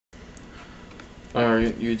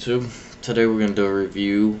Alright, YouTube. Today we're going to do a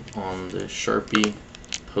review on the Sharpie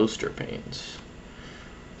poster paints.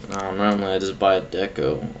 Normally I just buy a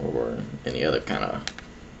deco or any other kind of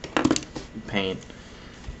paint,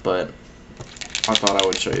 but I thought I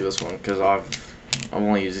would show you this one because I've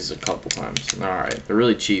only used these a couple times. And they're alright. They're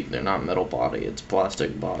really cheap. They're not metal body. It's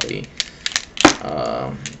plastic body.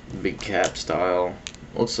 Big cap style.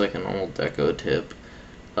 Looks like a normal deco tip.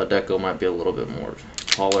 A deco might be a little bit more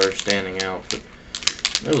taller, standing out, but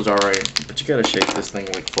it was alright. But you gotta shake this thing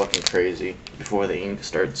like fucking crazy before the ink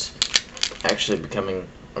starts actually becoming,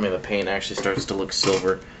 the paint actually starts to look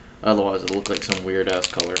silver. Otherwise it'll look like some weird ass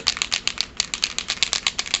color.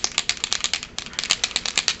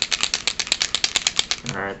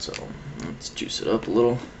 Alright, so let's juice it up a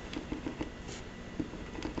little.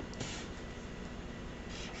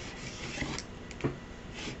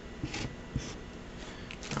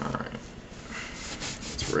 Alright,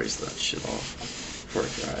 let's erase that shit off before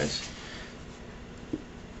it dries.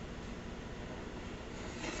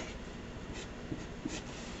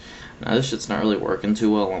 Now this shit's not really working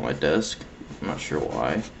too well on my desk. I'm not sure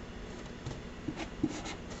why.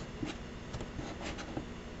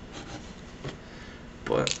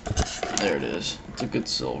 But there it is. It's a good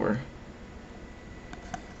silver.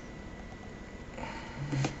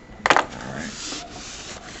 Alright.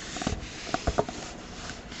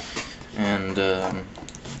 And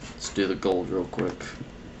let's do the gold real quick.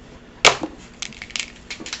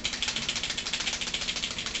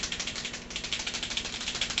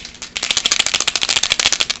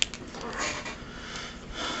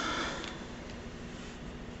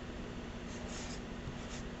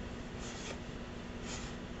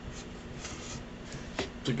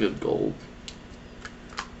 It's a good gold.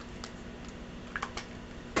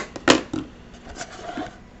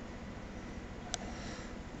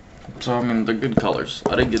 So they're good colors.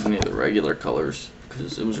 I didn't get any of the regular colors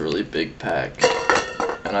because it was a really big pack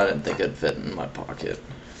and I didn't think it'd fit in my pocket,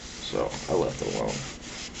 so I left it alone.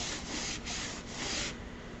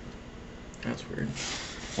 That's weird.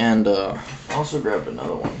 And I also grabbed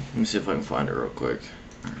another one. Let me see if I can find it real quick.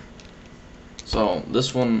 So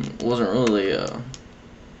this one wasn't really a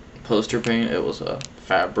poster paint, it was a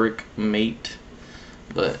fabric mate,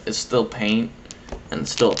 but it's still paint and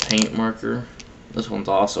it's still a paint marker. This one's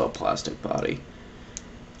also a plastic body.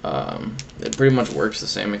 It pretty much works the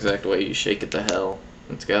same exact way. You shake it to hell.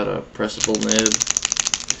 It's got a pressable nib,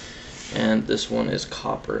 and this one is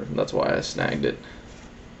copper. That's why I snagged it.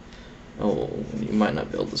 Oh, you might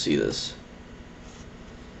not be able to see this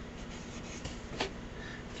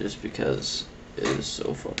just because it is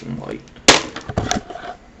so fucking light.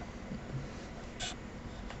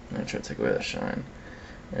 I'm gonna try to take away that shine.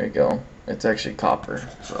 There you go. It's actually copper,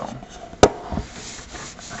 so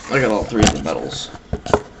I got all three of the metals.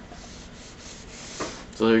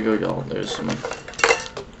 So there you go, y'all. There's some.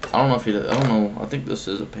 I don't know if I don't know. I think this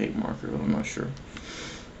is a paint marker, but I'm not sure.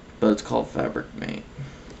 But it's called Fabric Mate.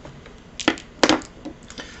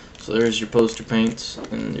 So there's your poster paints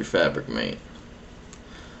and your Fabric Mate.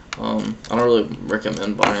 I don't really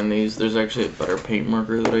recommend buying these. There's actually a better paint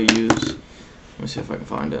marker that I use. Let me see if I can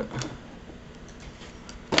find it.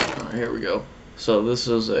 Alright, here we go. So this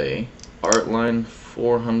is a Artline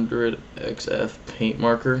 400 XF paint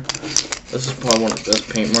marker. This is probably one of the best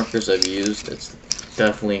paint markers I've used. It's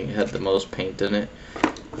definitely had the most paint in it.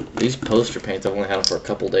 These poster paints I've only had them for a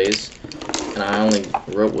couple days, and I only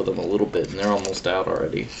wrote with them a little bit, and they're almost out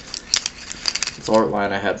already. This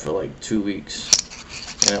Artline I had for like 2 weeks,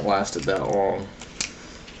 and it lasted that long.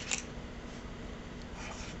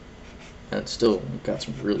 And it's still got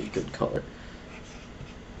some really good color.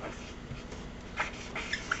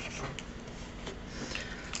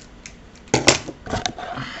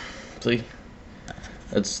 See?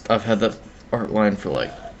 I've had that Artline for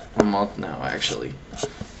like a month now, actually.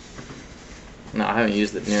 Now I haven't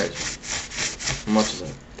used it near as much as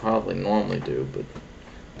I probably normally do, but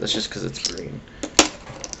that's just because it's green.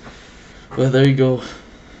 But there you go.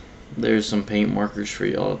 There's some paint markers for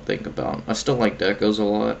y'all to think about. I still like decos a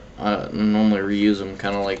lot. I normally reuse them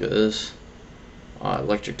kind of like this.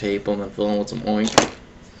 Electric tape them and fill them with some oink.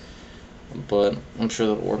 But I'm sure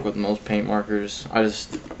that'll work with most paint markers.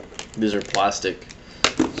 These are plastic.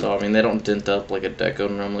 So, they don't dent up like a deco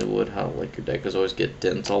normally would. How, like, your decos always get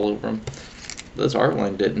dents all over them. This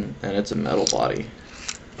Artline didn't, and it's a metal body.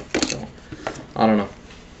 So, I don't know.